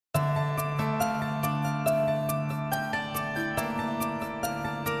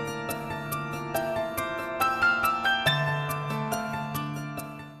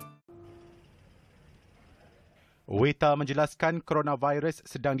Waytha menjelaskan coronavirus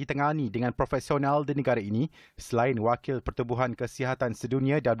sedang ditangani dengan profesional di negara ini. Selain Wakil Pertubuhan Kesihatan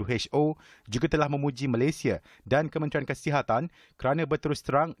Sedunia WHO juga telah memuji Malaysia dan Kementerian Kesihatan kerana berterus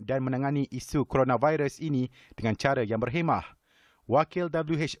terang dan menangani isu coronavirus ini dengan cara yang berhemah. Wakil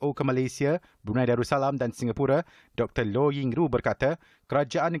WHO ke Malaysia, Brunei Darussalam dan Singapura, Dr. Loh Ying Ru berkata,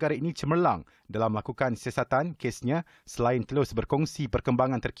 kerajaan negara ini cemerlang dalam melakukan siasatan kesnya selain terus berkongsi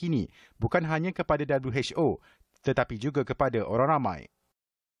perkembangan terkini bukan hanya kepada WHO tetapi juga kepada orang ramai.